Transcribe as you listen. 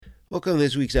Welcome to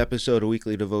this week's episode of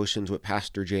Weekly Devotions with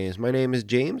Pastor James. My name is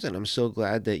James, and I'm so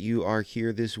glad that you are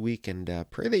here this week, and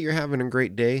pray that you're having a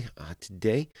great day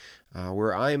today.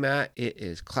 Where I'm at, it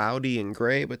is cloudy and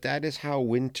gray, but that is how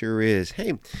winter is.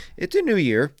 Hey, it's a new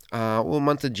year,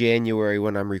 month of January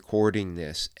when I'm recording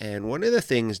this, and one of the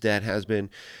things that has been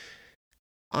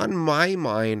on my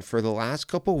mind for the last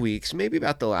couple weeks, maybe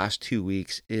about the last 2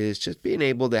 weeks, is just being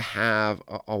able to have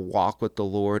a walk with the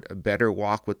Lord, a better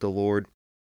walk with the Lord.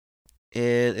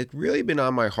 And it's really been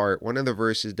on my heart. One of the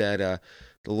verses that the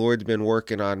Lord's been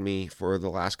working on me for the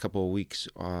last couple of weeks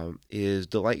is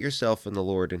delight yourself in the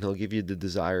Lord, and He'll give you the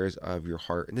desires of your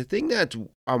heart. And the thing that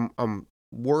I'm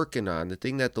working on, the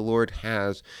thing that the Lord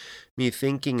has me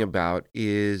thinking about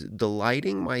is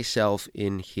delighting myself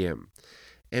in Him.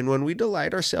 And when we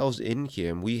delight ourselves in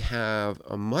Him, we have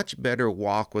a much better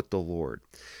walk with the Lord.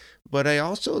 But I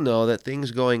also know that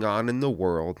things going on in the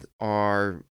world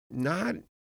are not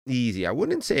easy. I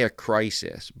wouldn't say a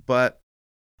crisis, but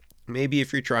maybe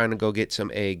if you're trying to go get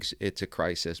some eggs, it's a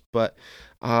crisis. But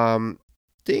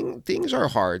things are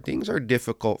hard. Things are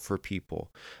difficult for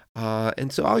people.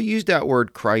 And so I'll use that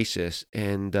word crisis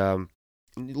and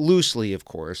loosely, of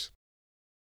course.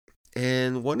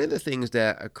 And one of the things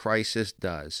that a crisis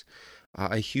does,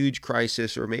 a huge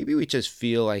crisis, or maybe we just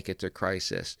feel like it's a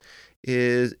crisis,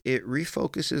 is it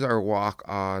refocuses our walk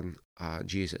on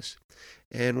Jesus.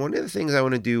 And one of the things I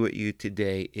want to do with you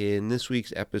today in this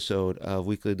week's episode of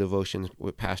Weekly Devotions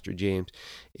with Pastor James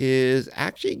is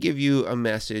actually give you a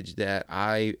message that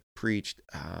I preached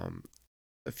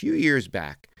a few years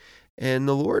back. And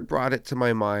the Lord brought it to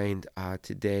my mind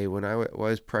today when I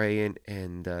was praying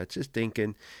and just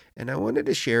thinking, and I wanted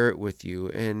to share it with you.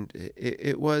 And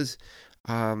it was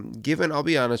given, I'll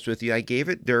be honest with you, I gave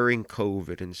it during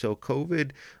COVID. And so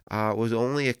COVID was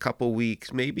only a couple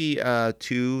weeks, maybe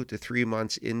 2 to 3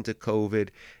 months into COVID.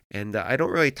 And I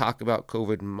don't really talk about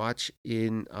COVID much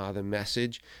in the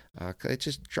message. I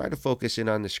just try to focus in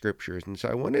on the scriptures. And so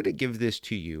I wanted to give this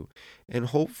to you and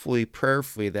hopefully,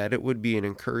 prayerfully, that it would be an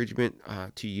encouragement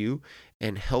to you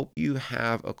and help you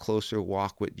have a closer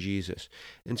walk with Jesus.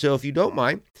 And so if you don't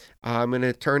mind, I'm going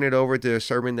to turn it over to a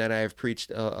sermon that I have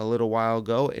preached a little while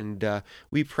ago. And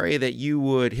we pray that you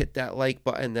would hit that like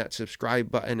button, that subscribe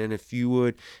button. And if you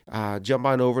would jump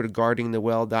on over to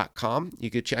guardingthewell.com, you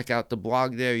could check out the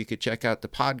blog there. You could check out the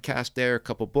podcast there, a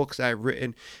couple books I've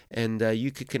written, and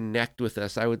you could connect with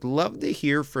us. I would love to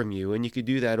hear from you, and you could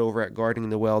do that over at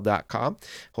guardingthewell.com.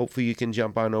 Hopefully you can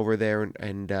jump on over there,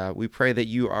 and we pray that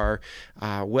you are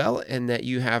well and that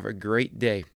you have a great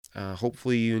day.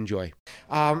 Hopefully you enjoy.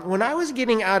 When I was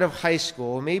getting out of high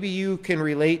school, maybe you can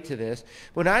relate to this.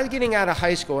 When I was getting out of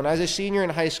high school, and I was a senior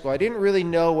in high school, I didn't really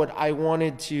know what I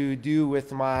wanted to do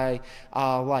with my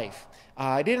life.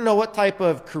 I didn't know what type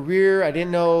of career. I didn't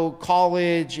know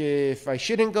college, if I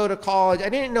shouldn't go to college. I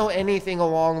didn't know anything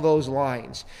along those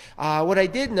lines. What I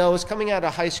did know is coming out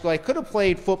of high school, I could have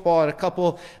played football at a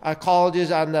couple colleges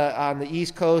on the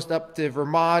East Coast up to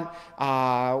Vermont,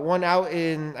 one out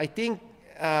in, I think,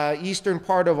 eastern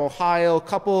part of Ohio, a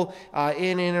couple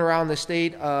in and around the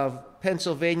state of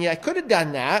Pennsylvania. I could have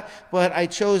done that, but I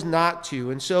chose not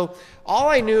to. And so all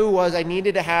I knew was I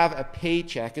needed to have a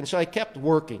paycheck, and so I kept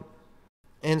working.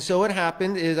 And so what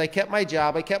happened is I kept my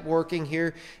job. I kept working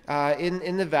here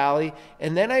in the valley,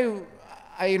 and then I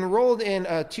enrolled in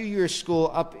a 2-year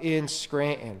school up in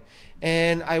Scranton.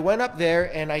 And I went up there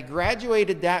and I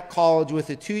graduated that college with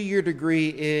a 2-year degree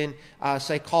in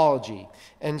psychology.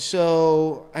 And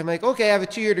so I'm like, okay, I have a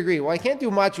 2-year degree. Well, I can't do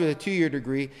much with a 2-year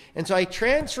degree. And so I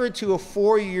transferred to a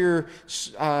 4-year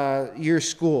year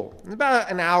school. About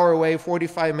an hour away,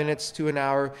 45 minutes to an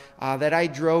hour, that I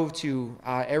drove to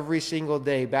every single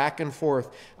day, back and forth.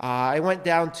 I went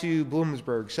down to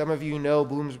Bloomsburg. Some of you know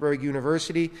Bloomsburg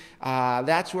University.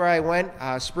 That's where I went.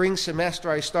 Spring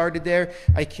semester, I started there.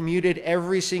 I commuted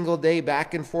every single day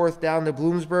back and forth down to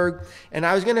Bloomsburg. And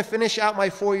I was going to finish out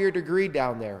my 4-year degree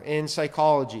down there in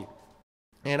psychology.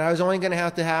 And I was only going to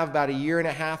have about a year and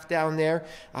a half down there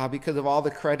because of all the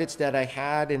credits that I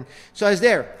had. And so I was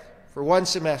there for one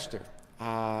semester.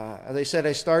 As I said,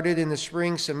 I started in the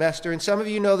spring semester, and some of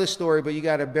you know the story, but you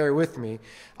got to bear with me.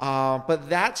 But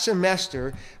that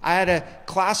semester, I had a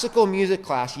classical music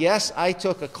class. Yes, I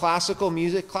took a classical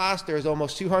music class. There's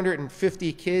almost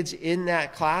 250 kids in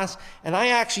that class, and I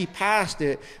actually passed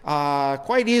it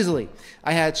quite easily.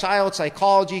 I had child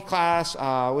psychology class,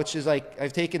 which is like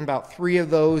I've taken about 3 of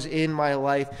those in my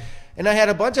life. And I had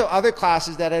a bunch of other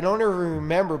classes that I don't even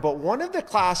remember, but one of the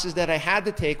classes that I had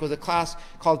to take was a class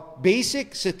called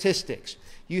Basic Statistics.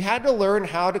 You had to learn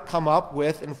how to come up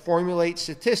with and formulate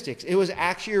statistics. It was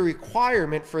actually a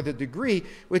requirement for the degree,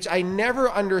 which I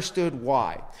never understood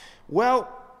why. Well,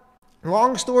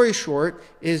 long story short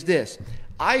is this.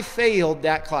 I failed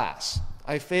that class.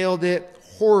 I failed it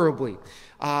horribly.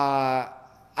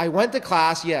 I went to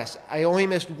class, yes. I only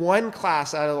missed one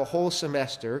class out of the whole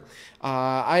semester.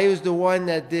 I was the one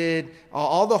that did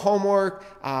all the homework.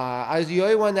 I was the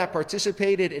only one that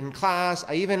participated in class.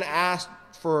 I even asked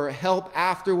for help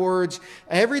afterwards.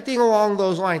 Everything along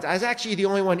those lines. I was actually the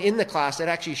only one in the class that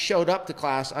actually showed up to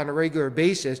class on a regular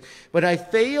basis. But I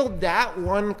failed that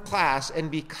one class,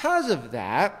 and because of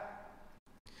that,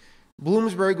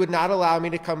 Bloomsburg would not allow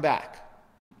me to come back.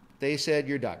 They said,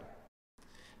 "You're done."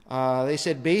 They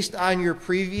said, based on your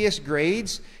previous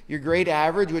grades, your grade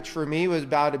average, which for me was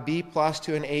about a B+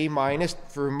 to an A-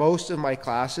 for most of my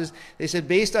classes, they said,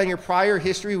 based on your prior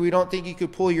history, we don't think you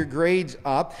could pull your grades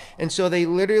up. And so they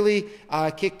literally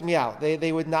kicked me out.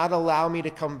 They would not allow me to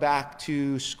come back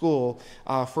to school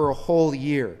for a whole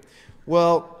year.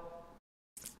 Well,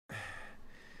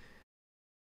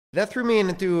 that threw me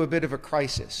into a bit of a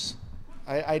crisis.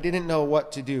 I didn't know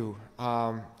what to do.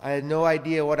 I had no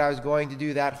idea what I was going to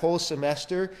do. That whole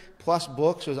semester, plus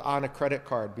books, was on a credit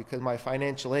card because my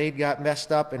financial aid got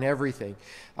messed up and everything.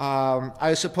 I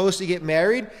was supposed to get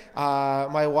married.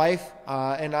 My wife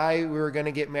and we were going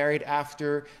to get married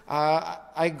after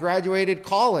I graduated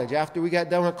college, after we got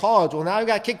done with college. Well, now I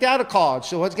got kicked out of college,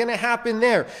 so what's going to happen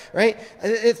there, right?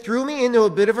 It threw me into a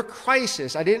bit of a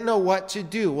crisis. I didn't know what to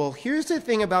do. Well, here's the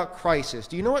thing about crisis.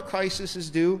 Do you know what crises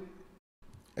do?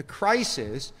 A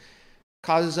crisis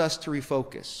causes us to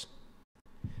refocus.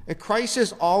 A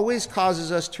crisis always causes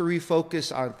us to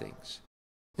refocus on things.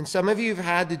 And some of you have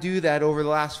had to do that over the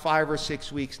last 5 or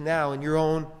 6 weeks now in your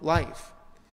own life.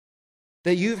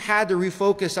 That you've had to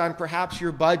refocus on perhaps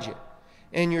your budget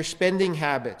and your spending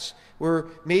habits, where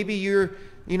maybe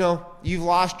you've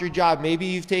lost your job. Maybe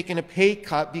you've taken a pay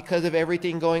cut because of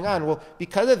everything going on. Well,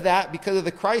 because of that, because of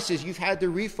the crisis, you've had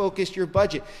to refocus your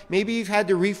budget. Maybe you've had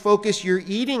to refocus your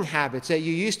eating habits, that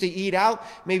you used to eat out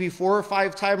maybe 4 or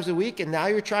 5 times a week, and now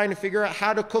you're trying to figure out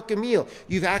how to cook a meal.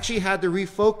 You've actually had to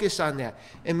refocus on that.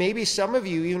 And maybe some of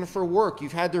you, even for work,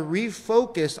 you've had to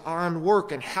refocus on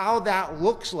work and how that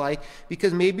looks like,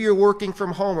 because maybe you're working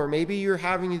from home, or maybe you're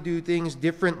having to do things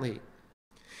differently.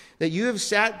 That you have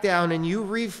sat down and you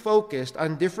refocused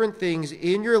on different things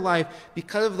in your life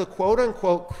because of the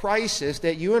quote-unquote crisis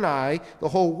that you and I, the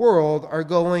whole world, are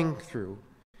going through.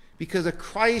 Because a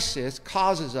crisis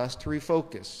causes us to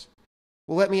refocus.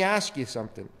 Well, let me ask you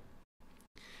something.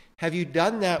 Have you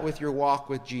done that with your walk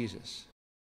with Jesus?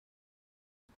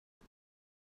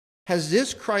 Has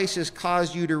this crisis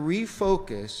caused you to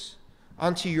refocus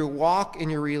onto your walk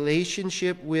and your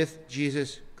relationship with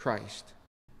Jesus Christ?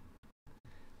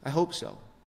 I hope so.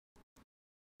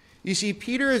 You see,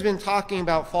 Peter has been talking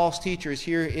about false teachers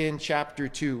here in chapter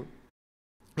 2.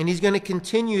 And he's going to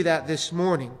continue that this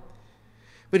morning.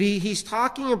 But he's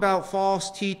talking about false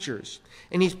teachers.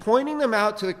 And he's pointing them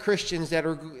out to the Christians that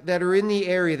are in the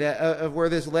area of where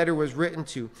this letter was written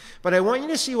to. But I want you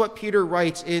to see what Peter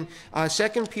writes in 2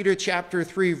 Peter chapter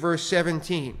 3, verse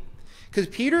 17. Because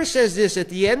Peter says this at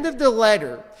the end of the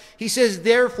letter. He says,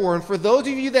 therefore, and for those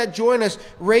of you that join us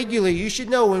regularly, you should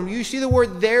know when you see the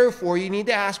word therefore, you need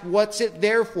to ask, what's it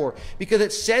there for? Because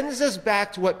it sends us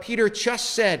back to what Peter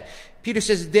just said. Peter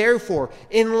says, therefore,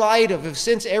 in light of,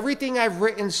 since everything I've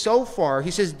written so far, he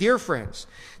says, dear friends,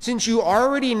 since you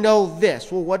already know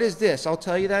this. Well, what is this? I'll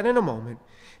tell you that in a moment.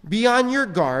 Be on your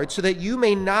guard so that you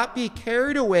may not be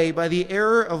carried away by the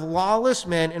error of lawless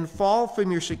men and fall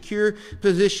from your secure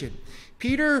position.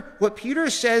 What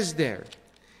Peter says there,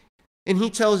 and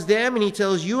he tells them and he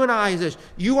tells you and I, is this: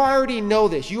 you already know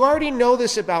this. You already know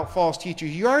this about false teachers.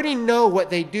 You already know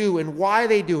what they do and why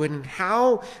they do it and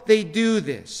how they do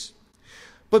this.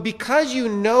 But because you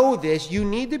know this, you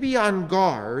need to be on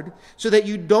guard so that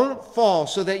you don't fall,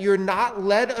 so that you're not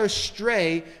led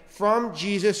astray from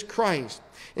Jesus Christ.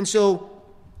 And so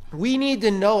we need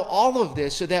to know all of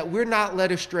this so that we're not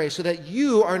led astray, so that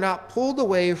you are not pulled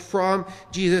away from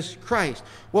Jesus Christ.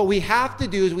 What we have to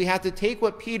do is we have to take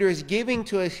what Peter is giving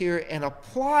to us here and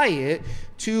apply it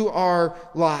to our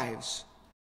lives.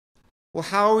 Well,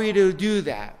 how are we to do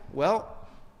that? Well,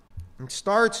 it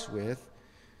starts with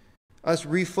us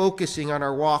refocusing on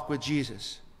our walk with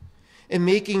Jesus and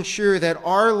making sure that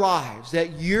our lives,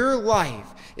 that your life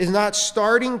is not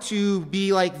starting to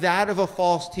be like that of a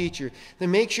false teacher. To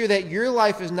make sure that your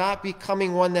life is not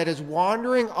becoming one that is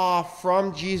wandering off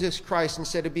from Jesus Christ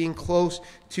instead of being close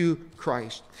to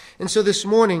Christ. And so this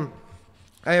morning,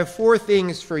 I have 4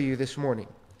 things for you this morning.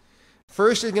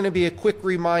 First is going to be a quick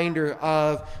reminder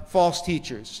of false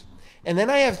teachers. And then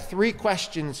I have 3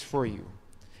 questions for you.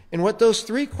 And what those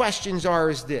 3 questions are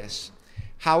is this: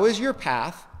 how is your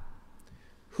path?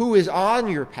 Who is on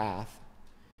your path?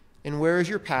 And where is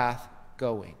your path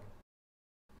going?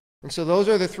 And so those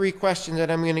are the 3 questions that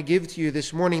I'm going to give to you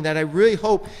this morning that I really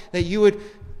hope that you would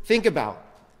think about.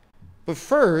 But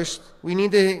first, we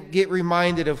need to get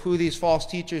reminded of who these false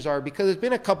teachers are, because it's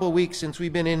been a couple of weeks since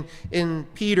we've been in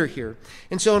Peter here.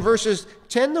 And so in verses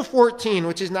 10 to 14,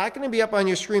 which is not going to be up on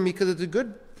your screen because it's a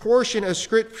good portion of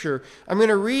Scripture, I'm going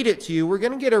to read it to you. We're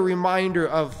going to get a reminder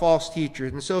of false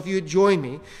teachers. And so if you would join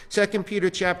me, 2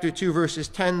 Peter chapter 2, verses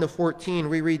 10 to 14,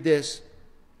 we read this.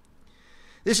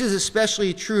 This is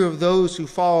especially true of those who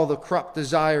follow the corrupt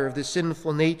desire of the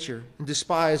sinful nature and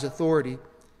despise authority.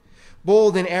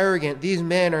 Bold and arrogant, these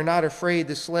men are not afraid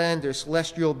to slander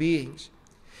celestial beings.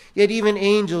 Yet even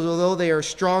angels, although they are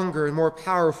stronger and more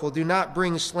powerful, do not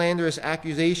bring slanderous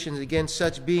accusations against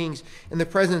such beings in the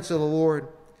presence of the Lord.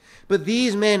 But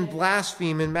these men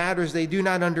blaspheme in matters they do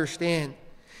not understand.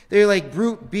 They are like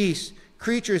brute beasts,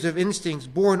 creatures of instincts,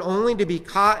 born only to be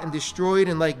caught and destroyed,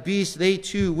 and like beasts they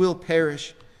too will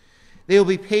perish. They will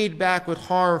be paid back with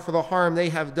harm for the harm they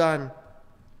have done.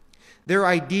 Their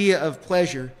idea of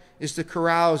pleasure is to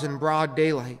carouse in broad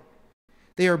daylight.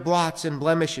 They are blots and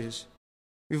blemishes,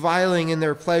 reviling in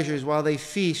their pleasures while they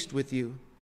feast with you.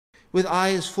 With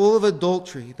eyes full of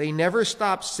adultery, they never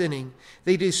stop sinning.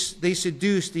 They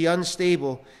seduce the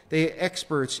unstable. They are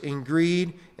experts in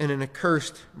greed and an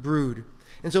accursed brood.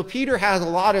 And so Peter has a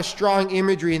lot of strong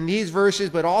imagery in these verses,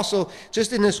 but also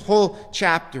just in this whole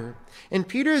chapter. And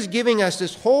Peter is giving us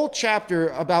this whole chapter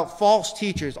about false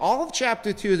teachers. All of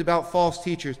chapter 2 is about false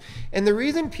teachers. And the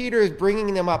reason Peter is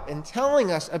bringing them up and telling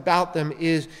us about them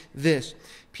is this.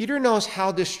 Peter knows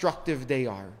how destructive they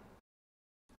are.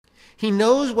 He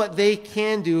knows what they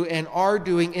can do and are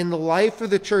doing in the life of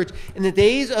the church in the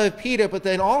days of Peter, but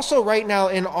then also right now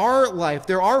in our life.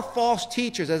 There are false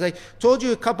teachers. As I told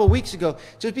you a couple weeks ago,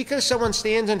 just because someone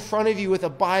stands in front of you with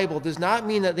a Bible does not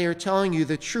mean that they are telling you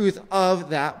the truth of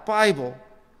that Bible.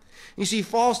 You see,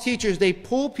 false teachers, they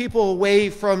pull people away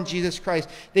from Jesus Christ.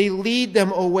 They lead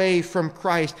them away from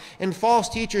Christ. And false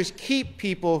teachers keep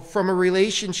people from a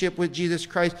relationship with Jesus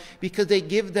Christ because they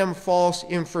give them false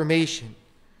information.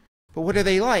 But what are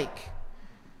they like?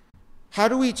 How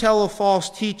do we tell a false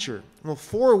teacher? Well,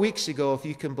 4 weeks ago, if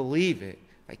you can believe it,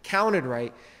 I counted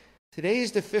right, today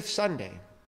is the 5th Sunday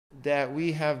that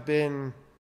we have been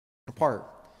apart.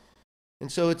 And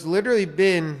so it's literally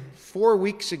been 4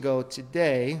 weeks ago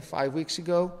today, 5 weeks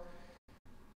ago,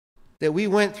 that we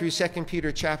went through 2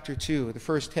 Peter chapter 2, the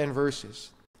first 10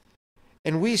 verses.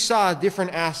 And we saw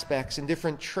different aspects and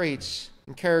different traits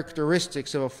and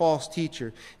characteristics of a false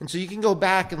teacher. And so you can go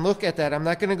back and look at that. I'm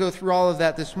not going to go through all of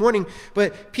that this morning,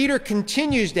 but Peter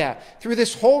continues that. Through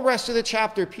this whole rest of the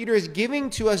chapter, Peter is giving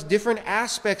to us different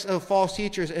aspects of false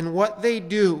teachers and what they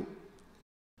do.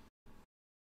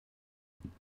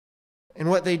 And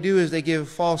what they do is they give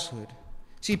falsehood.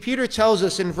 See, Peter tells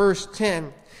us in verse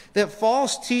 10 that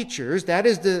false teachers, that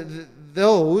is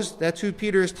that's who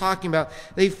Peter is talking about,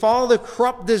 they follow the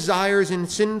corrupt desires and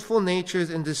sinful natures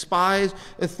and despise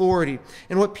authority.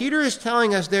 And what Peter is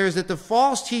telling us there is that the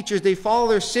false teachers, they follow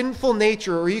their sinful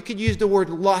nature, or you could use the word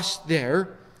lust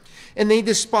there, and they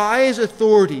despise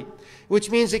authority, which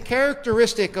means the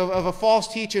characteristic of a false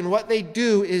teacher and what they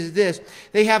do is this: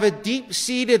 they have a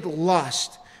deep-seated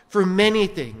lust for many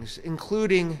things,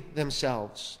 including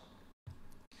themselves.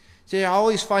 See, I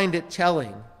always find it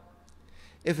telling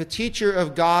if a teacher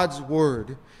of God's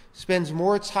word spends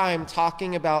more time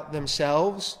talking about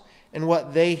themselves and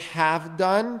what they have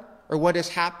done or what has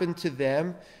happened to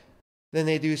them than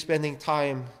they do spending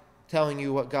time telling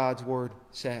you what God's word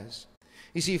says.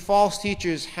 You see, false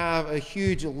teachers have a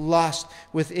huge lust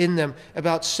within them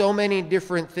about so many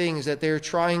different things that they're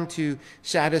trying to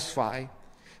satisfy.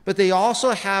 But they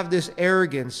also have this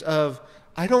arrogance of,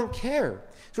 I don't care.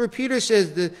 So where Peter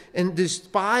says, and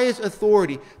despise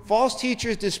authority. False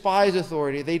teachers despise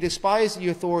authority. They despise the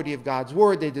authority of God's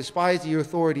word. They despise the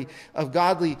authority of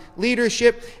godly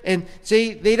leadership. And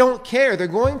they don't care. They're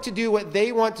going to do what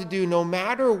they want to do no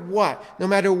matter what. No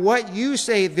matter what you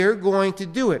say, they're going to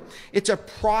do it. It's a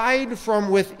pride from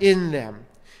within them.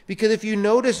 Because if you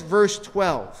notice verse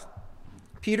 12,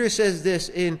 Peter says this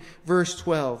in verse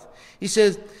 12. He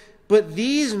says, but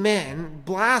these men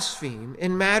blaspheme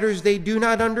in matters they do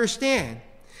not understand.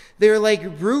 They are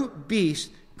like brute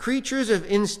beasts, creatures of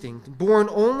instinct, born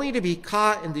only to be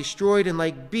caught and destroyed, and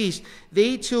like beasts,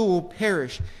 they too will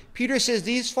perish. Peter says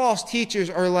these false teachers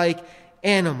are like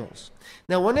animals.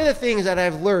 Now, one of the things that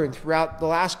I've learned throughout the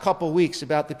last couple weeks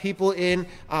about the people in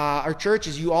our church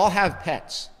is you all have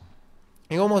pets.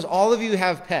 And almost all of you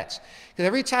have pets. Because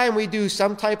every time we do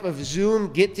some type of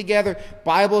Zoom get-together,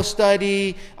 Bible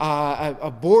study,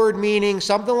 a board meeting,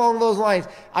 something along those lines,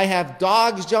 I have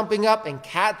dogs jumping up and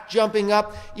cats jumping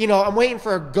up. You know, I'm waiting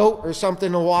for a goat or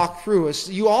something to walk through.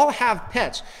 You all have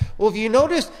pets. Well, if you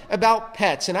notice about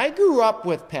pets, and I grew up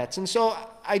with pets, and so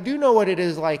I do know what it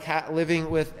is like living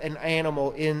with an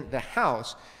animal in the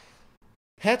house.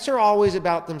 Pets are always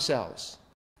about themselves.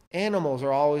 Animals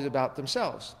are always about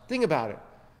themselves. Think about it.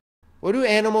 What do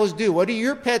animals do? What do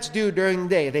your pets do during the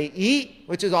day? They eat,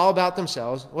 which is all about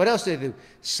themselves. What else do they do?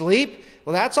 Sleep.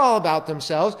 Well, that's all about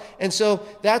themselves. And so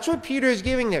that's what Peter is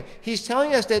giving there. He's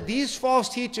telling us that these false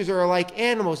teachers are like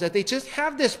animals, that they just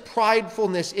have this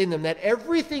pridefulness in them, that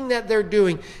everything that they're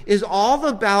doing is all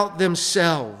about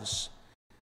themselves.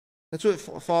 That's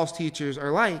what false teachers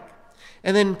are like.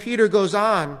 And then Peter goes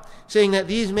on saying that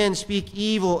these men speak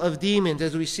evil of demons,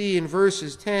 as we see in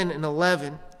verses 10 and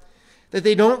 11. That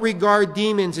they don't regard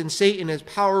demons and Satan as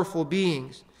powerful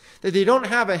beings. That they don't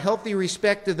have a healthy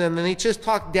respect of them, and they just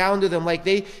talk down to them like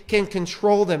they can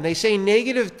control them. They say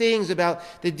negative things about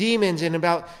the demons and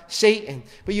about Satan.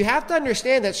 But you have to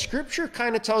understand that Scripture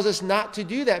kind of tells us not to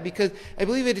do that, because I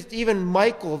believe it's even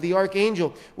Michael, the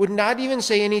archangel, would not even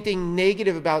say anything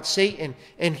negative about Satan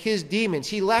and his demons.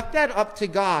 He left that up to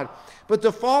God. But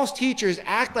the false teachers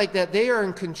act like that they are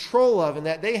in control of and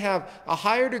that they have a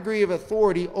higher degree of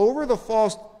authority over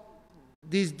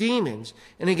these demons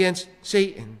and against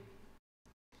Satan.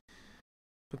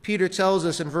 But Peter tells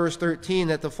us in verse 13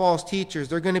 that the false teachers,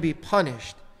 they're going to be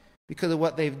punished because of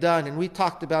what they've done. And we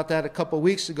talked about that a couple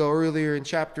weeks ago, earlier in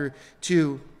chapter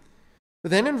 2.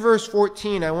 But then in verse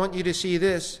 14, I want you to see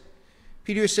this.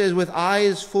 Peter says, with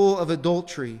eyes full of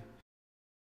adultery,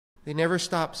 they never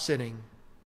stop sinning.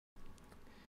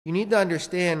 You need to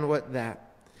understand what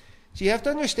that. So you have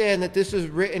to understand that this is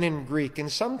written in Greek. And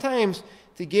sometimes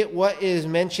to get what is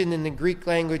mentioned in the Greek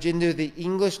language into the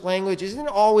English language isn't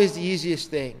always the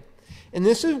easiest thing. And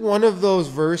this is one of those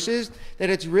verses that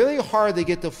it's really hard to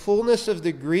get the fullness of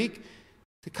the Greek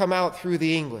to come out through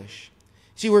the English.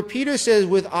 See, where Peter says,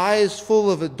 with eyes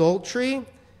full of adultery,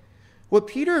 what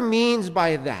Peter means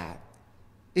by that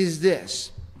is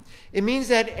this. It means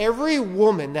that every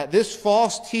woman that this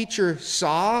false teacher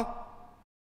saw,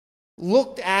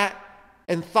 looked at,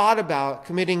 and thought about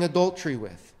committing adultery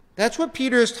with. That's what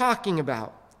Peter is talking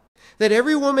about. That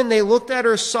every woman they looked at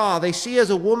or saw, they see as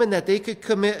a woman that they could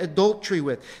commit adultery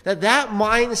with. That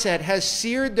mindset has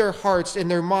seared their hearts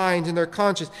and their minds and their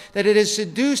conscience. That it has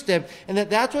seduced them. And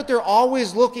that's what they're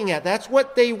always looking at. That's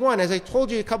what they want. As I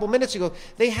told you a couple minutes ago,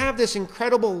 they have this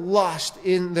incredible lust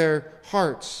in their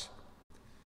hearts.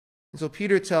 And so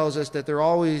Peter tells us that they're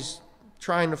always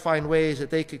trying to find ways that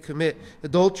they could commit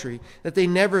adultery. That they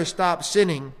never stop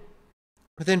sinning.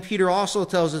 But then Peter also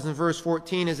tells us in verse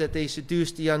 14 is that they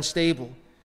seduce the unstable.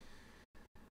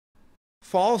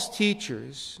 False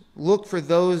teachers look for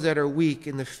those that are weak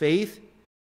in the faith,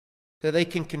 that they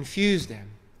can confuse them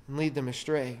and lead them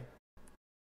astray.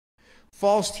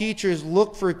 False teachers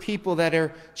look for people that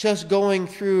are just going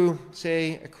through,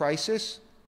 say, a crisis,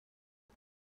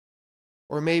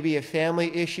 or maybe a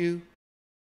family issue,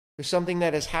 or something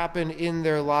that has happened in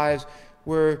their lives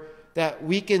where that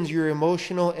weakens your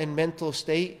emotional and mental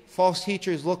state. False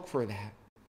teachers look for that.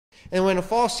 And when a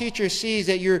false teacher sees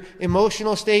that your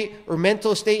emotional state or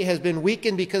mental state has been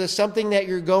weakened because of something that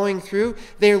you're going through,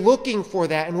 they're looking for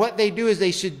that. And what they do is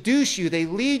they seduce you. They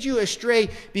lead you astray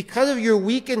because of your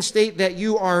weakened state that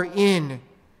you are in.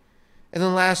 And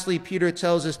then lastly, Peter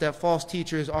tells us that false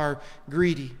teachers are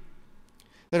greedy.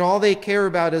 That all they care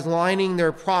about is lining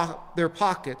their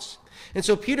pockets. And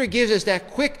so Peter gives us that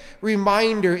quick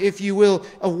reminder, if you will,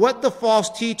 of what the false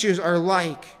teachers are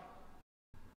like.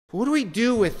 What do we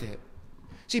do with it?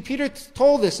 See, Peter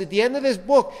told us at the end of this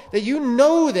book that you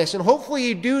know this, and hopefully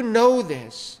you do know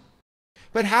this.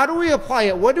 But how do we apply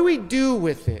it? What do we do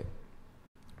with it?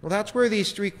 Well, that's where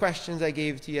these 3 questions I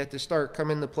gave to you at the start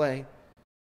come into play.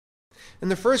 And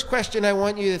the first question I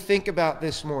want you to think about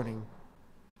this morning,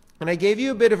 and I gave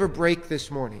you a bit of a break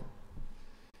this morning.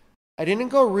 I didn't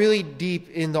go really deep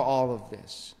into all of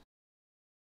this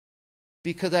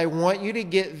because I want you to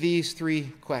get these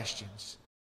 3 questions.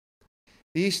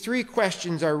 These 3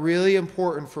 questions are really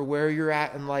important for where you're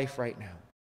at in life right now.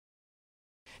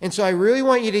 And so I really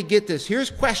want you to get this. Here's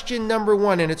question number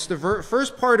 1, and it's the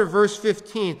first part of verse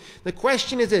 15. The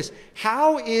question is this: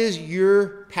 how is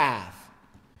your path?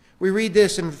 We read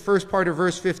this in the first part of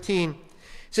verse 15. It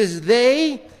says,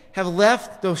 they have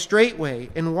left the straight way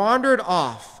and wandered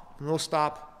off And we'll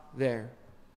stop there.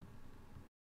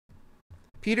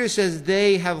 Peter says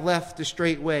they have left the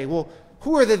straight way. Well,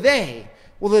 who are the they?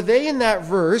 Well, the they in that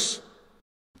verse,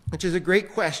 which is a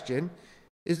great question,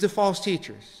 is the false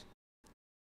teachers.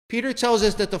 Peter tells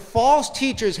us that the false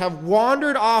teachers have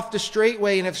wandered off the straight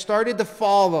way and have started to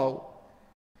follow.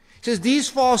 He says these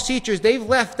false teachers, they've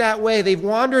left that way. They've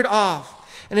wandered off.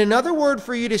 And another word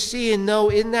for you to see and know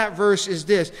in that verse is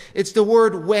this. It's the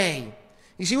word way.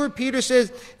 You see where Peter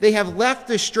says they have left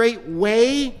the straight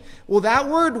way? Well, that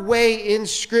word way in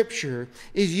Scripture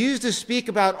is used to speak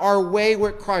about our way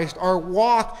with Christ, our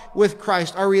walk with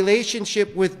Christ, our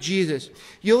relationship with Jesus.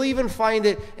 You'll even find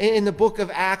it in the book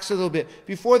of Acts a little bit.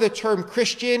 Before the term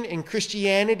Christian and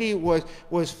Christianity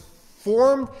was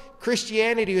formed,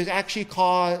 Christianity was actually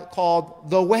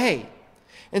called the way.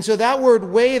 And so that word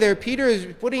way there, Peter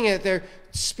is putting it there,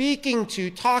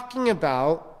 talking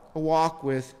about a walk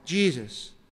with Jesus.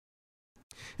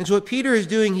 And so what Peter is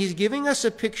doing, he's giving us a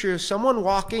picture of someone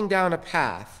walking down a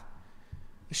path,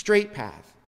 a straight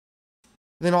path.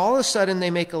 Then all of a sudden they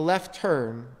make a left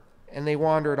turn and they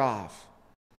wandered off.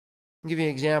 I'll give you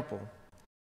an example.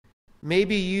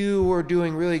 Maybe you were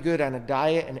doing really good on a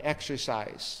diet and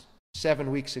exercise 7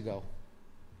 weeks ago.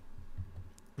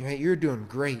 Right? You're doing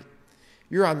great.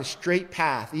 You're on the straight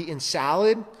path, eating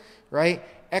salad, right?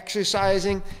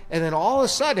 Exercising, and then all of a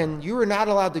sudden you are not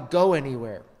allowed to go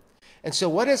anywhere. And so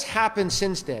what has happened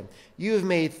since then? You have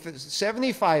made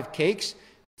 75 cakes,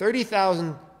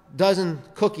 30,000 dozen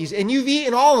cookies, and you've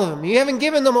eaten all of them. You haven't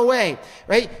given them away,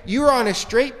 right? You are on a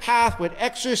straight path with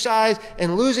exercise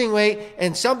and losing weight,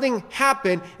 and something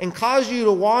happened and caused you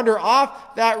to wander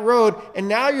off that road, and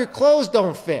now your clothes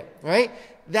don't fit, right?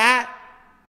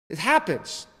 It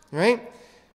happens, right?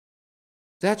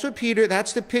 That's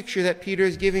the picture that Peter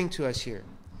is giving to us here.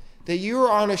 That you were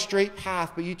on a straight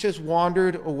path, but you just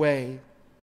wandered away.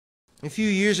 A few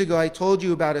years ago, I told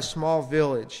you about a small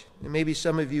village, and maybe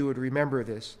some of you would remember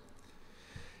this.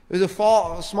 It was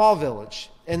a small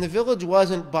village, and the village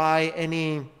wasn't by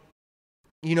any,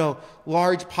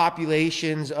 large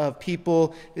populations of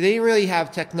people. They didn't really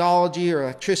have technology or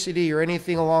electricity or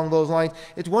anything along those lines.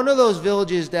 It's one of those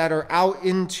villages that are out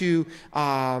into,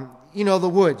 the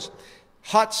woods.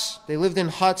 Huts, they lived in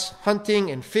huts, hunting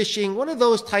and fishing, one of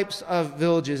those types of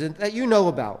villages that you know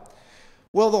about.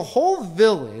 Well, the whole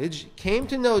village came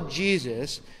to know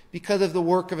Jesus because of the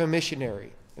work of a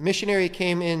missionary. A missionary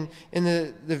came in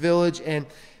the village and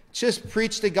just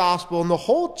preached the gospel, and the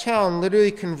whole town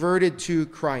literally converted to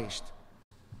Christ.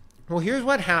 Well, here's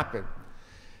what happened.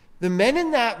 The men in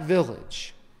that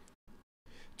village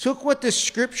took what the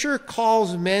Scripture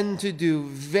calls men to do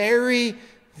very,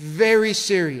 very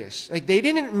serious. Like, they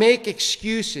didn't make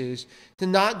excuses to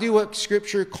not do what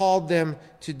Scripture called them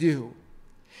to do.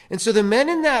 And so the men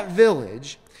in that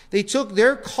village, they took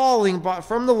their calling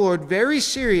from the Lord very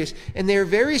serious, and they're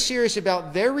very serious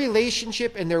about their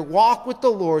relationship and their walk with the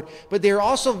Lord, but they're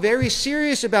also very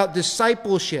serious about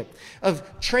discipleship, of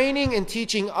training and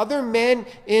teaching other men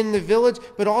in the village,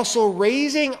 but also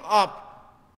raising up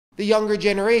the younger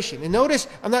generation. And notice,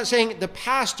 I'm not saying the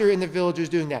pastor in the village was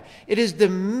doing that. It is the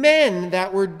men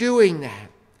that were doing that.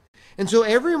 And so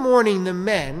every morning the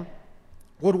men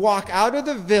would walk out of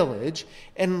the village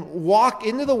and walk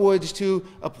into the woods to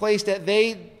a place that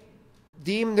they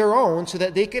deemed their own so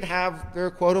that they could have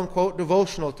their quote-unquote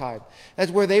devotional time.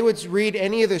 That's where they would read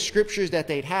any of the scriptures that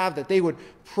they'd have, that they would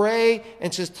pray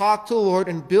and just talk to the Lord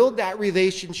and build that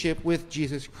relationship with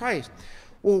Jesus Christ.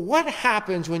 Well, what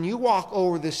happens when you walk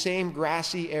over the same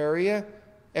grassy area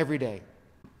every day?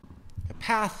 A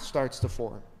path starts to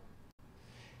form.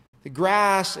 The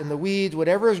grass and the weeds,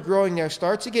 whatever is growing there,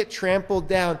 starts to get trampled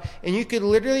down, and you could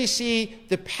literally see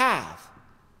the path.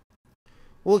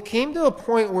 Well, it came to a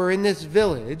point where in this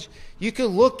village, you could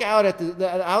look out at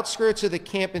the outskirts of the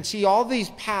camp and see all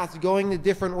these paths going to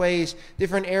different ways,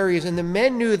 different areas, and the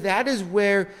men knew that is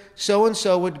where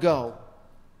so-and-so would go.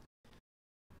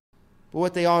 But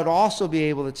what they ought also be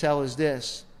able to tell is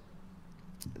this,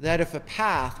 that if a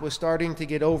path was starting to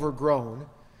get overgrown,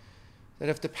 that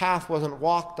if the path wasn't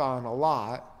walked on a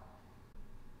lot,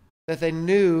 that they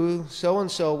knew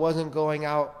so-and-so wasn't going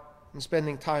out and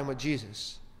spending time with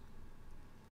Jesus.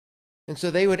 And so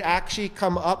they would actually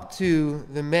come up to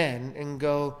the men and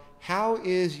go, "How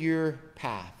is your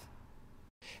path?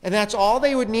 And that's all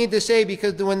they would need to say,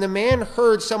 because when the man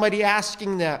heard somebody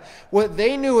asking that, what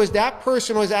they knew is that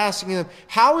person was asking them,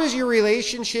 how is your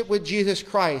relationship with Jesus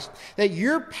Christ? That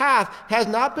your path has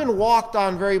not been walked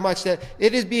on very much, that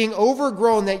it is being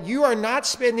overgrown, that you are not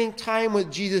spending time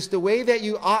with Jesus the way that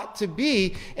you ought to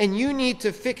be, and you need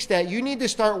to fix that. You need to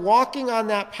start walking on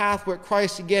that path with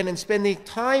Christ again and spending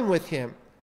time with him.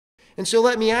 And so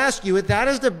let me ask you, if that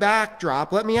is the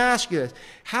backdrop, let me ask you this.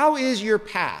 How is your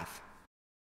path?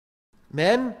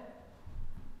 Men,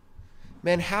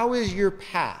 how is your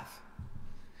path?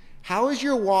 How is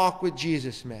your walk with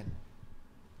Jesus, men?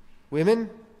 Women,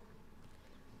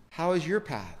 how is your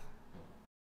path?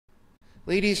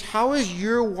 Ladies, how is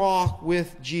your walk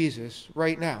with Jesus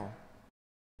right now?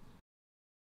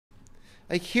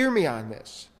 Like, hear me on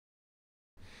this.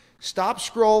 Stop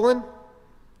scrolling.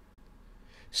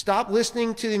 Stop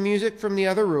listening to the music from the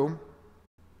other room.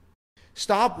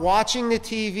 Stop watching the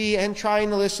TV and trying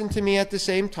to listen to me at the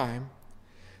same time.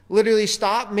 Literally,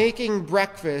 stop making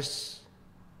breakfast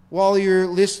while you're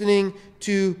listening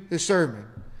to the sermon.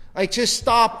 Like, just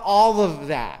stop all of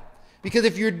that. Because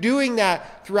if you're doing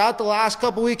that throughout the last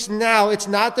couple weeks now, it's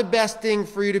not the best thing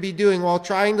for you to be doing while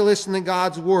trying to listen to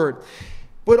God's word.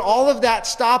 But all of that,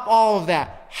 stop all of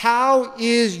that. How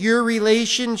is your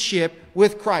relationship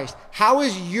with Christ? How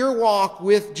is your walk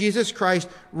with Jesus Christ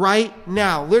right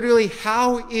now? Literally,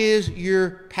 how is your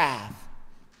path?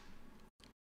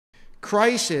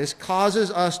 Crisis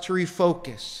causes us to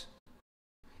refocus.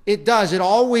 It does. It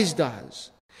always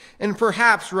does. And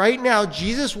perhaps right now,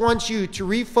 Jesus wants you to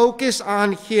refocus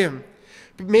on him.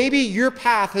 Maybe your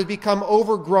path has become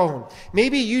overgrown.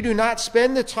 Maybe you do not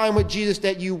spend the time with Jesus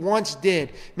that you once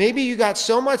did. Maybe you got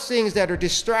so much things that are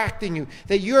distracting you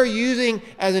that you are using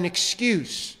as an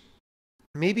excuse.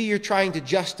 Maybe you're trying to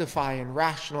justify and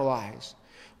rationalize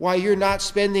why you're not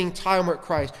spending time with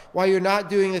Christ, why you're not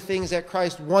doing the things that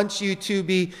Christ wants you to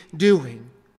be doing.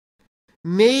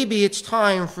 Maybe it's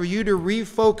time for you to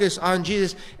refocus on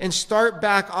Jesus and start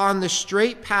back on the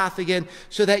straight path again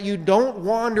so that you don't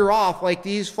wander off like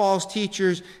these false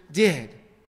teachers did.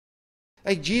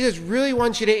 Like, Jesus really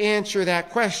wants you to answer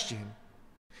that question.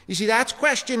 You see, that's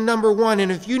question number one.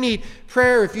 And if you need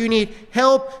prayer, if you need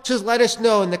help, just let us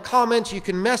know in the comments. You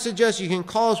can message us, you can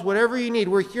call us, whatever you need.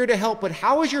 We're here to help. But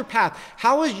how is your path?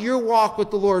 How is your walk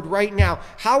with the Lord right now?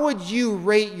 How would you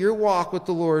rate your walk with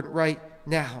the Lord right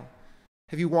now?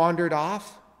 Have you wandered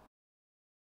off?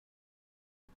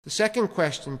 The second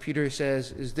question, Peter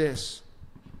says, is this.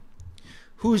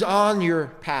 Who's on your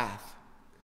path?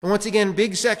 And once again,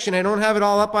 big section. I don't have it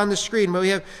all up on the screen, but we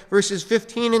have verses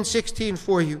 15 and 16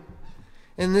 for you.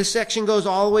 And this section goes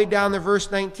all the way down to verse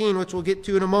 19, which we'll get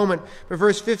to in a moment. But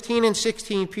verse 15 and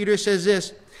 16, Peter says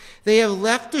this. They have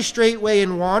left the straight way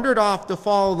and wandered off to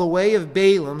follow the way of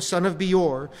Balaam, son of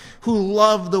Beor, who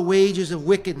loved the wages of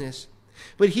wickedness.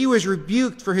 But he was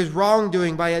rebuked for his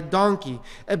wrongdoing by a donkey,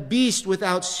 a beast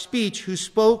without speech, who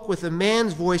spoke with a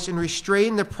man's voice and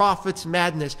restrained the prophet's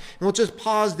madness. And we'll just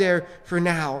pause there for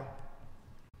now.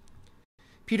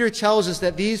 Peter tells us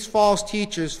that these false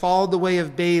teachers followed the way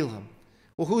of Balaam.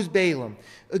 Well, who's Balaam?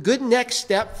 A good next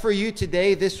step for you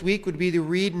today, this week, would be to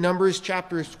read Numbers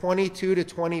chapters 22 to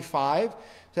 25.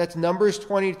 So that's Numbers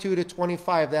 22 to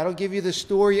 25. That'll give you the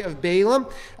story of Balaam.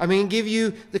 I'm going to give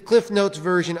you the Cliff Notes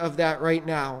version of that right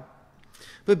now.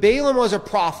 But Balaam was a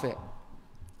prophet.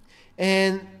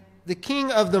 And the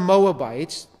king of the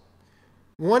Moabites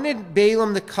wanted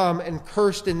Balaam to come and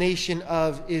curse the nation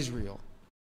of Israel.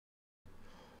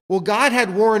 Well, God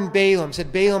had warned Balaam,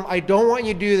 said, Balaam, I don't want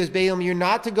you to do this. Balaam, you're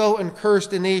not to go and curse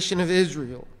the nation of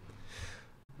Israel.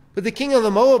 But the king of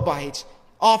the Moabites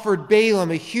offered Balaam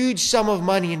a huge sum of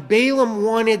money, and Balaam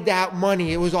wanted that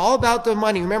money. It was all about the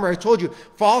money. Remember, I told you,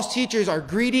 false teachers are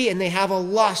greedy and they have a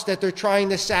lust that they're trying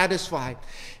to satisfy.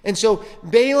 And so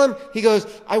Balaam, he goes,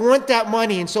 I want that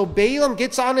money. And so Balaam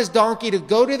gets on his donkey to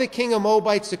go to the king of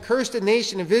Moabites to curse the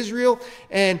nation of Israel.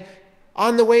 And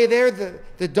on the way there,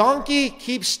 the donkey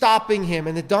keeps stopping him.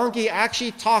 And the donkey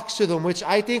actually talks to them, which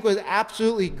I think was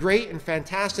absolutely great and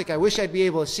fantastic. I wish I'd be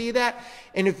able to see that.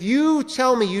 And if you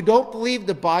tell me you don't believe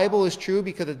the Bible is true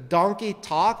because the donkey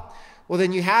talked, well,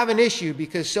 then you have an issue,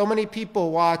 because so many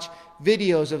people watch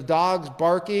videos of dogs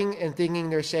barking and thinking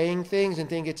they're saying things and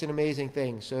think it's an amazing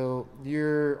thing. So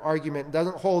your argument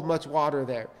doesn't hold much water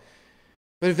there.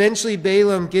 But eventually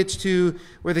Balaam gets to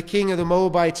where the king of the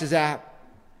Moabites is at.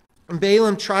 And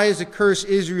Balaam tries to curse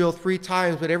Israel 3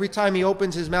 times, but every time he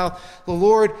opens his mouth, the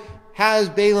Lord has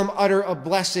Balaam utter a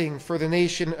blessing for the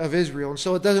nation of Israel. And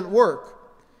so it doesn't work.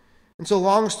 And so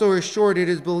long story short, it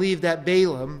is believed that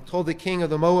Balaam told the king of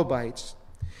the Moabites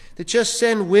to just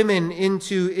send women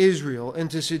into Israel and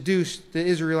to seduce the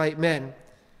Israelite men.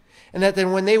 And that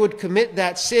then when they would commit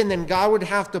that sin, then God would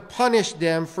have to punish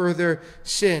them for their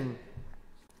sin.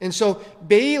 And so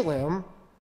Balaam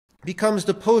becomes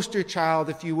the poster child,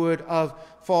 if you would, of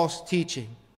false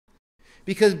teaching.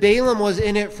 Because Balaam was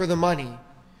in it for the money.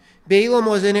 Balaam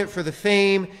was in it for the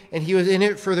fame, and he was in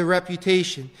it for the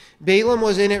reputation. Balaam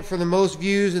was in it for the most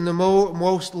views and the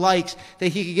most likes that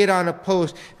he could get on a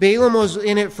post. Balaam was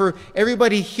in it for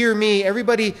everybody hear me,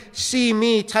 everybody see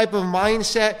me type of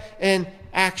mindset and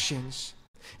actions.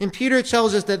 And Peter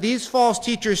tells us that these false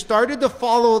teachers started to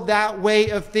follow that way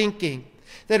of thinking.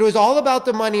 That it was all about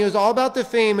the money, it was all about the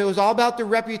fame, it was all about the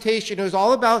reputation, it was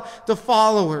all about the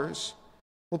followers.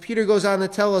 Well, Peter goes on to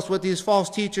tell us what these false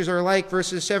teachers are like,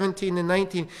 verses 17 and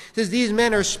 19. It says, these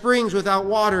men are springs without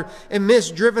water and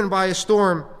mist driven by a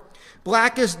storm.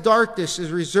 Blackest darkness is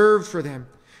reserved for them.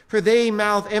 For they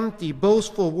mouth empty,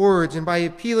 boastful words, and by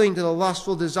appealing to the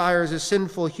lustful desires of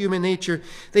sinful human nature,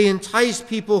 they entice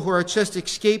people who are just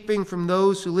escaping from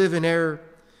those who live in error.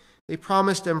 They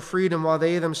promise them freedom while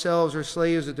they themselves are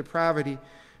slaves of depravity.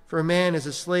 For a man is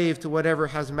a slave to whatever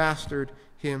has mastered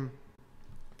him.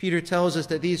 Peter tells us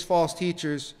that these false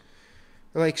teachers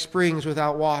are like springs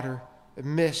without water, a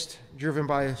mist driven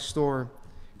by a storm.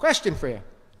 Question for you.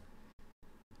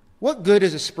 What good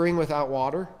is a spring without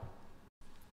water?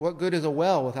 What good is a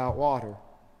well without water?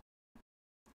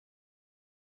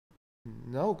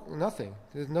 No, nothing.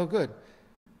 There's no good.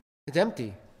 It's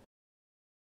empty.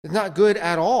 It's not good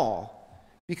at all,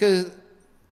 because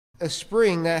a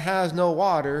spring that has no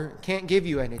water can't give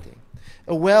you anything.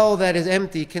 A well that is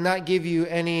empty cannot give you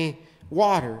any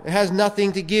water. It has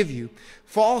nothing to give you.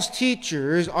 False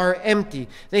teachers are empty.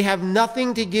 They have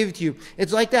nothing to give to you.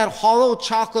 It's like that hollow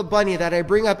chocolate bunny that I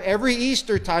bring up every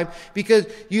Easter time, because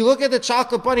you look at the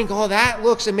chocolate bunny and go, oh, that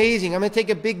looks amazing. I'm going to take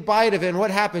a big bite of it. And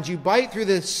what happens? You bite through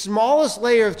the smallest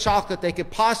layer of chocolate they could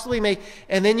possibly make,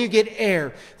 and then you get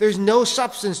air. There's no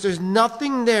substance. There's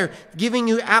nothing there giving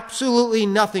you absolutely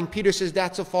nothing. Peter says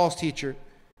that's a false teacher.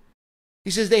 He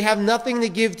says they have nothing to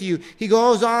give to you. He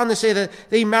goes on to say that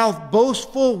they mouth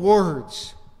boastful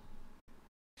words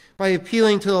by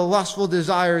appealing to the lustful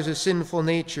desires of sinful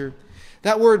nature.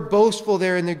 That word boastful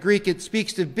there in the Greek, it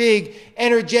speaks to big,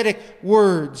 energetic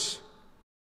words.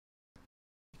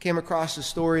 I came across a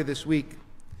story this week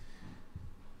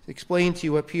to explain to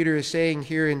you what Peter is saying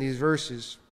here in these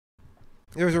verses.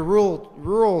 There was a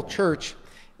rural church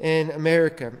in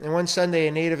America, and one Sunday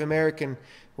a Native American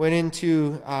went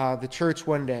into the church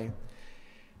one day.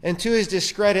 And to his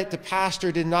discredit, the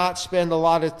pastor did not spend a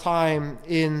lot of time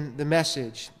in the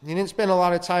message. He didn't spend a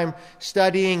lot of time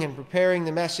studying and preparing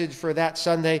the message for that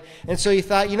Sunday. And so he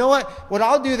thought, you know what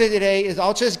I'll do today is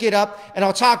I'll just get up and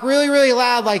I'll talk really, really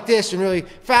loud like this, and really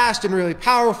fast and really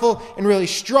powerful and really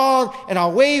strong, and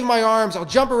I'll wave my arms, I'll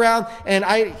jump around, and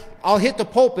I'll hit the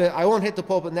pulpit. I won't hit the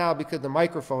pulpit now because the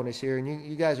microphone is here and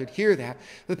you guys would hear that.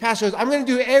 But the pastor goes, I'm going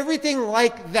to do everything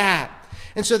like that.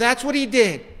 And so that's what he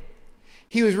did.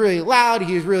 He was really loud.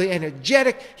 He was really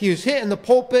energetic. He was hitting the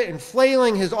pulpit and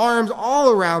flailing his arms all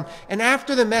around. And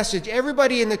after the message,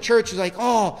 everybody in the church was like,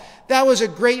 oh, that was a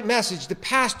great message. The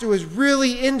pastor was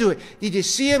really into it. Did you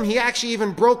see him? He actually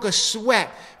even broke a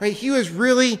sweat. Right? He was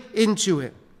really into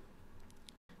it.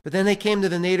 But then they came to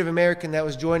the Native American that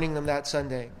was joining them that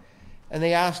Sunday. And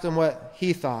they asked him what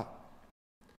he thought.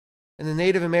 And the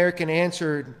Native American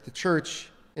answered the church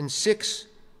in 6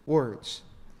 words.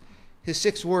 His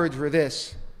 6 words were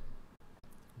this: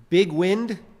 big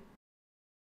wind,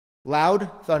 loud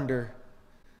thunder,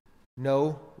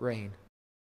 no rain.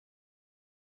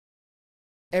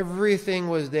 Everything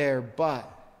was there but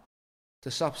the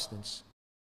substance.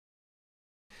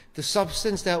 The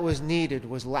substance that was needed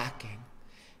was lacking.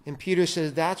 And Peter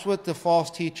says that's what the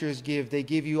false teachers give. They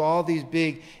give you all these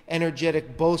big,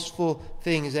 energetic, boastful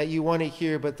things that you want to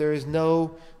hear, but there is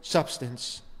no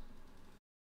substance.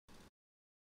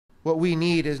 What we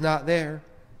need is not there.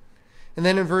 And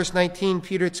then in verse 19,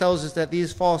 Peter tells us that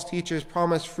these false teachers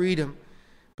promise freedom,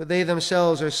 but they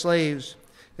themselves are slaves.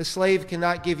 The slave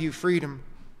cannot give you freedom.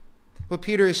 What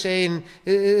Peter is saying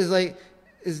is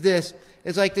this.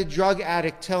 It's like the drug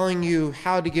addict telling you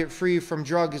how to get free from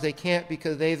drugs. They can't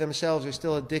because they themselves are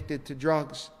still addicted to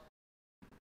drugs.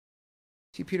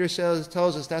 See, Peter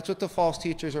tells us that's what the false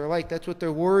teachers are like. That's what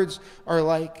their words are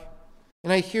like.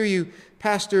 And I hear you,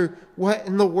 Pastor, what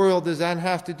in the world does that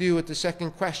have to do with the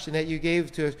second question that you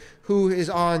gave to us? Who is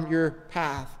on your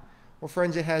path? Well,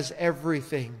 friends, it has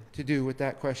everything to do with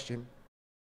that question.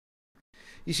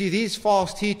 You see, these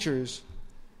false teachers,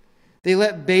 they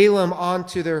let Balaam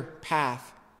onto their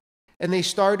path, and they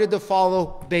started to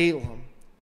follow Balaam.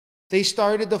 They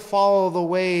started to follow the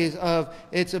ways of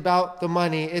it's about the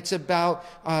money. It's about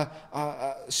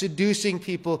seducing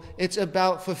people. It's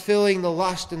about fulfilling the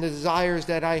lust and the desires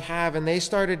that I have. And they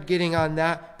started getting on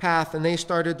that path and they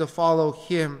started to follow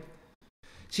him.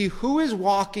 See, who is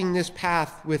walking this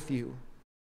path with you?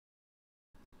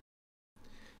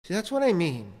 See, that's what I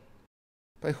mean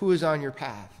by who is on your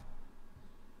path.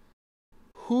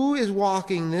 Who is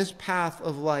walking this path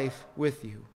of life with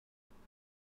you?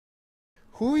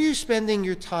 Who are you spending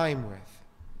your time with?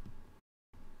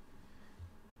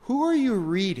 Who are you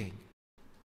reading?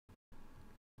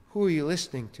 Who are you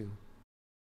listening to?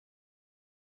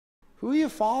 Who are you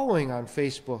following on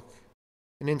Facebook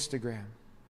and Instagram?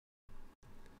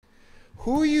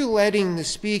 Who are you letting to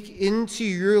speak into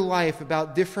your life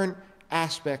about different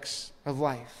aspects of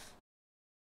life?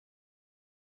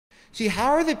 See,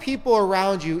 how are the people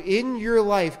around you in your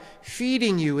life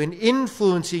feeding you and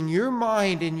influencing your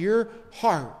mind and your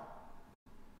heart?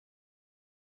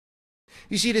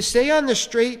 You see, to stay on the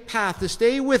straight path, to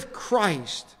stay with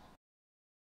Christ,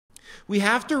 we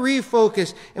have to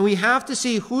refocus and we have to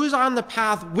see who's on the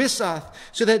path with us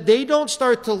so that they don't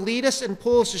start to lead us and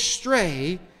pull us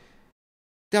astray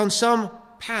down some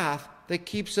path that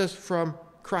keeps us from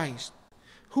Christ.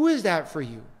 Who is that for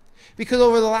you? Because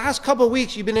over the last couple of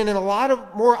weeks, you've been in a lot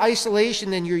of more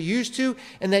isolation than you're used to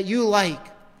and that you like.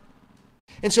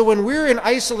 And so when we're in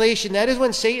isolation, that is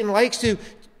when Satan likes to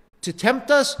tempt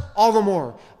us all the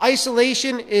more.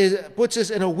 Isolation puts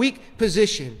us in a weak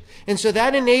position. And so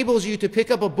that enables you to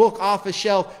pick up a book off a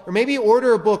shelf or maybe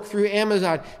order a book through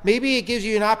Amazon. Maybe it gives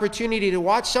you an opportunity to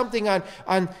watch something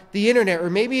on the internet or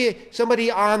maybe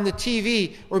somebody on the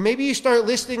TV or maybe you start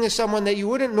listening to someone that you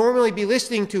wouldn't normally be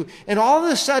listening to. And all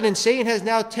of a sudden, Satan has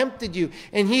now tempted you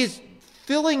and he's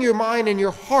filling your mind and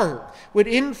your heart with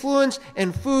influence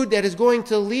and food that is going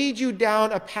to lead you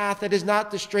down a path that is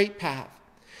not the straight path.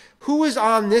 Who is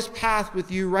on this path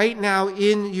with you right now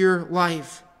in your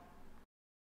life?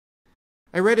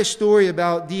 I read a story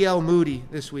about D.L. Moody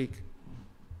this week.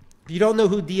 If you don't know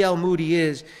who D.L. Moody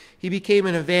is, he became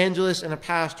an evangelist and a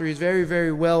pastor. He's very,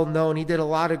 very well known. He did a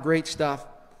lot of great stuff.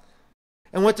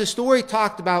 And what the story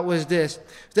talked about was this,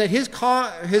 that his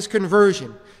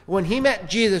conversion, when he met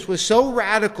Jesus, was so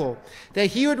radical that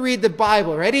he would read the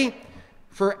Bible, ready?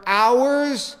 For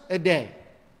hours a day.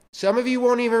 Some of you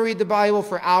won't even read the Bible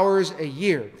for hours a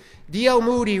year. D.L.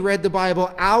 Moody read the Bible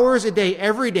hours a day,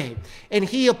 every day, and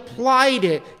he applied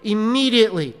it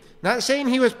immediately. Not saying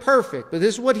he was perfect, but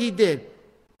this is what he did.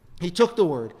 He took the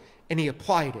word and he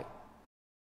applied it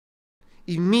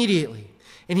immediately,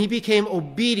 and he became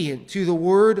obedient to the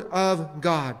word of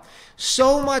God.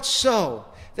 So much so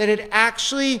that it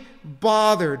actually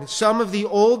bothered some of the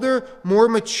older, more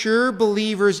mature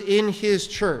believers in his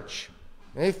church.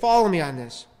 They follow me on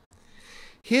this.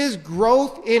 His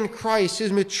growth in Christ,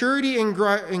 his maturity in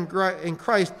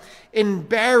Christ,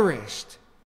 embarrassed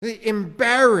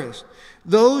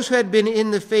those who had been in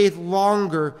the faith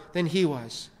longer than he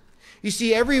was. You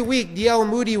see, every week, D.L.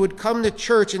 Moody would come to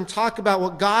church and talk about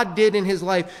what God did in his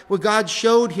life, what God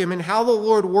showed him, and how the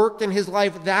Lord worked in his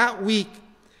life that week.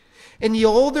 And the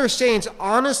older saints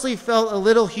honestly felt a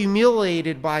little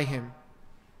humiliated by him,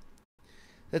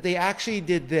 that they actually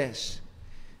did this.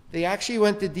 They actually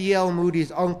went to D.L.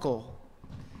 Moody's uncle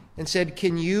and said,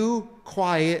 "Can you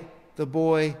quiet the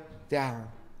boy down?"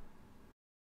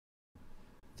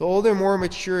 The older, more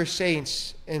mature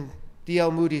saints in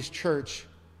D.L. Moody's church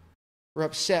were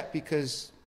upset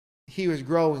because he was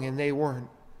growing and they weren't.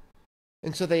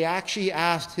 And so they actually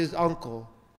asked his uncle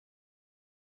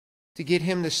to get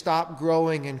him to stop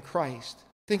growing in Christ.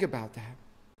 Think about that.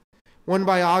 One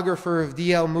biographer of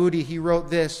D.L. Moody, he wrote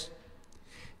this: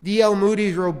 D.L.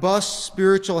 Moody's robust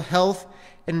spiritual health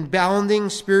and bounding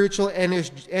spiritual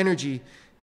energy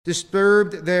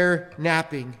disturbed their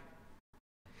napping.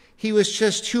 He was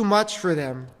just too much for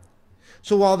them.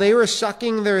 So while they were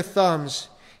sucking their thumbs,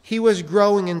 he was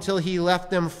growing until he left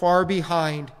them far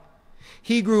behind.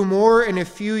 He grew more in a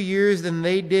few years than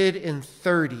they did in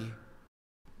 30.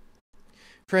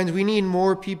 Friends, we need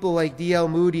more people like D.L.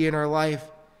 Moody in our life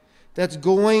that's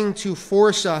going to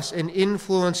force us and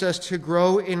influence us to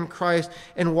grow in Christ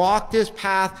and walk this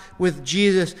path with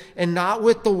Jesus and not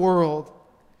with the world.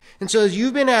 And so as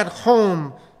you've been at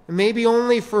home, maybe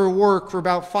only for work for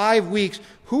about 5 weeks,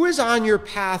 who is on your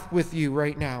path with you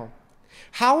right now?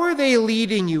 How are they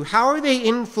leading you? How are they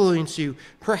influencing you?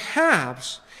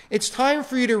 Perhaps it's time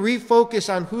for you to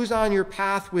refocus on who's on your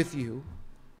path with you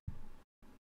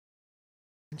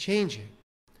and change it.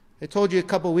 I told you a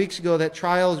couple weeks ago that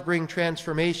trials bring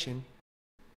transformation,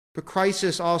 but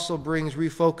crisis also brings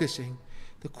refocusing.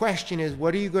 The question is,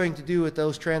 what are you going to do with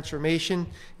those transformation?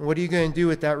 And what are you going to do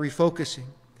with that refocusing?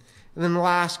 And then the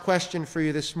last question for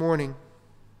you this morning.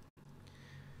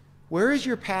 Where is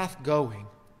your path going?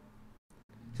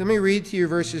 So let me read to you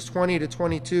verses 20 to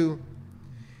 22.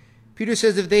 Peter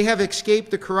says, if they have escaped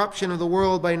the corruption of the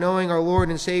world by knowing our Lord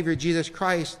and Savior Jesus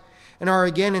Christ, and are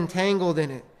again entangled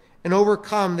in it, and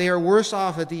overcome, they are worse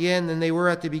off at the end than they were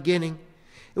at the beginning.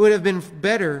 It would have been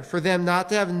better for them not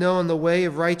to have known the way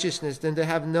of righteousness than to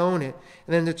have known it,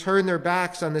 and then to turn their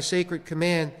backs on the sacred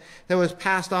command that was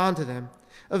passed on to them.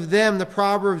 Of them the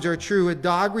proverbs are true. A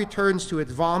dog returns to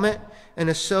its vomit, and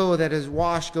a sow that is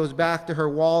washed goes back to her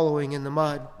wallowing in the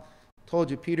mud. I told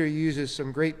you, Peter uses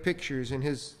some great pictures in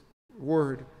his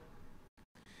word.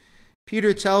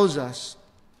 Peter tells us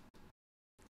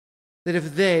that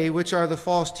if they, which are the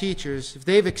false teachers, if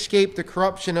they've escaped the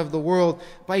corruption of the world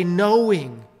by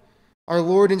knowing our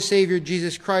Lord and Savior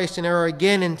Jesus Christ and are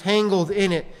again entangled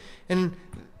in it and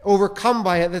overcome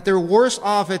by it, that they're worse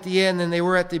off at the end than they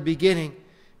were at the beginning.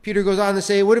 Peter goes on to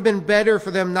say it would have been better for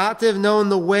them not to have known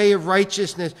the way of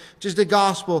righteousness, which is the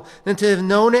gospel, than to have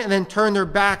known it and then turn their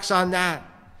backs on that.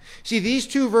 See, these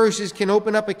two verses can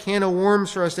open up a can of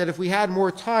worms for us that if we had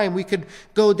more time, we could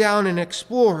go down and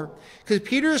explore. Because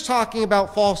Peter is talking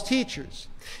about false teachers.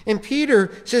 And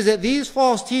Peter says that these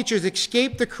false teachers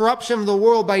escaped the corruption of the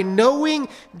world by knowing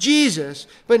Jesus,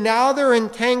 but now they're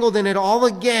entangled in it all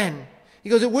again. He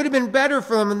goes, it would have been better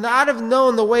for them not have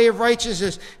known the way of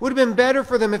righteousness. It would have been better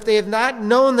for them if they had not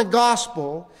known the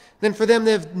gospel than for them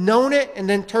to have known it and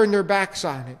then turned their backs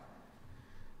on it.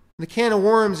 The can of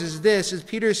worms is this, is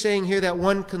Peter saying here that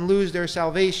one can lose their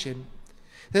salvation.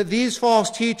 That these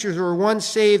false teachers were once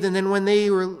saved, and then when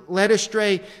they were led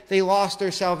astray, they lost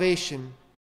their salvation.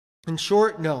 In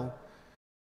short, no.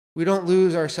 We don't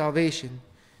lose our salvation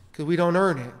because we don't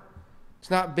earn it. It's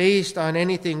not based on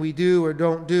anything we do or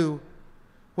don't do.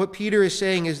 What Peter is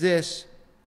saying is this.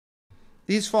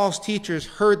 These false teachers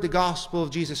heard the gospel of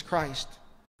Jesus Christ.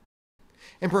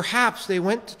 And perhaps they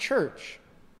went to church.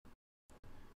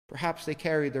 Perhaps they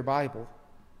carried their Bible.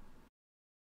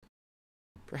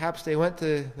 Perhaps they went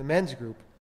to the men's group.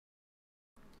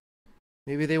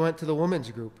 Maybe they went to the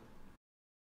women's group.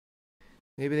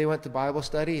 Maybe they went to Bible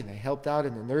study and they helped out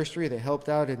in the nursery. They helped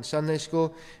out in Sunday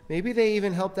school. Maybe they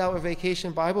even helped out with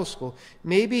Vacation Bible School.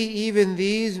 Maybe even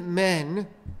these men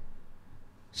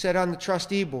sat on the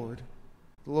trustee board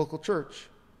of the local church.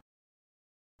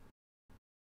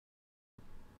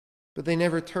 But they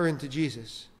never turned to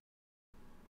Jesus.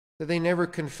 That they never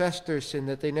confessed their sin,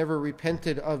 that they never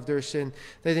repented of their sin,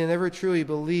 that they never truly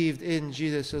believed in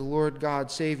Jesus as Lord God,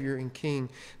 Savior, and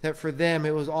King, that for them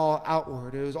it was all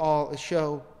outward, it was all a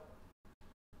show.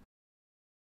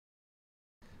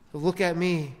 But look at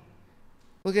me.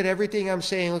 Look at everything I'm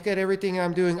saying. Look at everything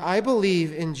I'm doing. I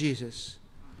believe in Jesus.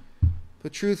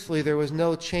 But truthfully, there was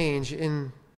no change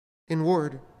in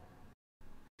word.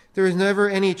 There was never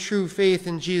any true faith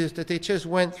in Jesus, that they just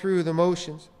went through the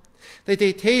motions. That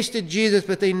they tasted Jesus,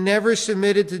 but they never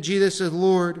submitted to Jesus as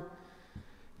Lord.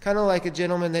 Kind of like a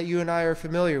gentleman that you and I are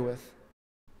familiar with.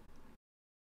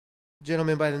 A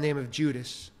gentleman by the name of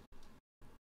Judas.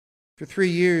 For 3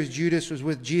 years, Judas was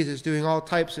with Jesus doing all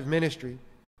types of ministry.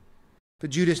 But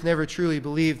Judas never truly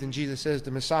believed in Jesus as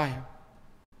the Messiah.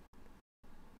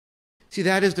 See,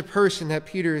 that is the person that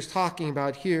Peter is talking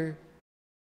about here.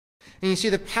 And you see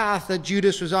the path that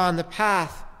Judas was on, the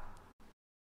path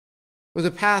was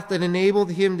a path that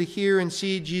enabled him to hear and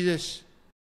see Jesus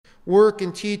work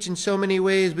and teach in so many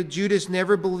ways, but Judas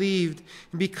never believed.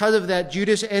 And because of that,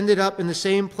 Judas ended up in the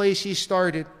same place he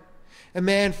started. A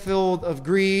man filled of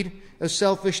greed, of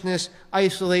selfishness,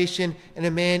 isolation, and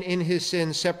a man in his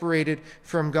sin separated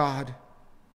from God.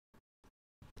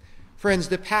 Friends,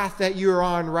 the path that you're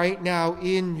on right now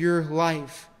in your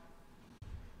life,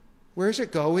 where's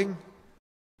it going?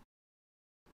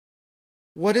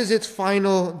 What is its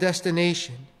final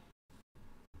destination?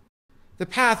 The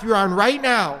path you're on right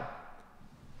now,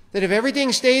 that if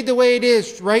everything stayed the way it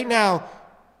is right now,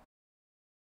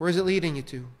 where is it leading you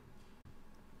to?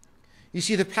 You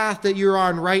see, the path that you're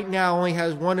on right now only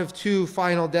has one of two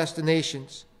final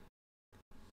destinations.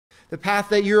 The path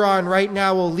that you're on right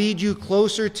now will lead you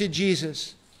closer to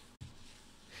Jesus.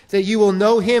 That you will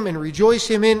know Him and rejoice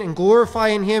Him in and glorify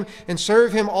in Him and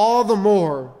serve Him all the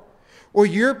more. Or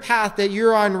your path that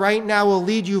you're on right now will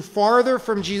lead you farther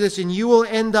from Jesus and you will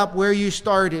end up where you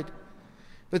started.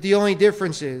 But the only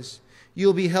difference is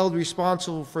you'll be held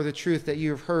responsible for the truth that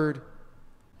you have heard.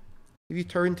 Have you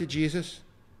turned to Jesus?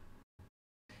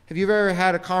 Have you ever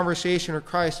had a conversation with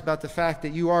Christ about the fact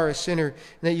that you are a sinner and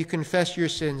that you confess your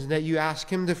sins and that you ask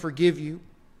Him to forgive you?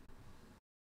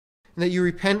 and that you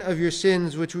repent of your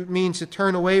sins, which means to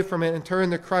turn away from it and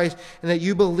turn to Christ, and that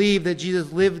you believe that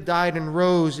Jesus lived, died, and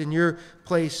rose in your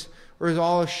place? Or is it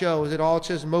all a show? Is it all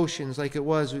just motions like it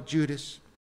was with Judas?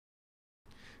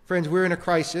 Friends, we're in a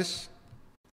crisis.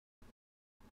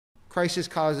 Crisis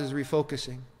causes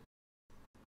refocusing.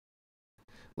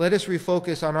 Let us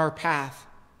refocus on our path.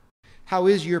 How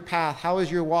is your path? How is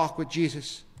your walk with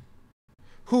Jesus?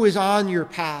 Who is on your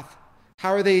path?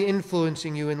 How are they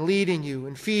influencing you and leading you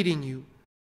and feeding you?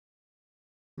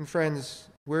 And friends,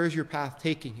 where is your path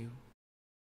taking you?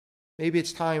 Maybe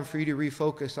it's time for you to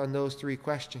refocus on those three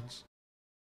questions,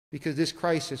 because this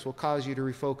crisis will cause you to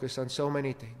refocus on so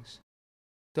many things.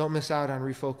 Don't miss out on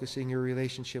refocusing your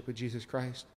relationship with Jesus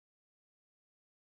Christ.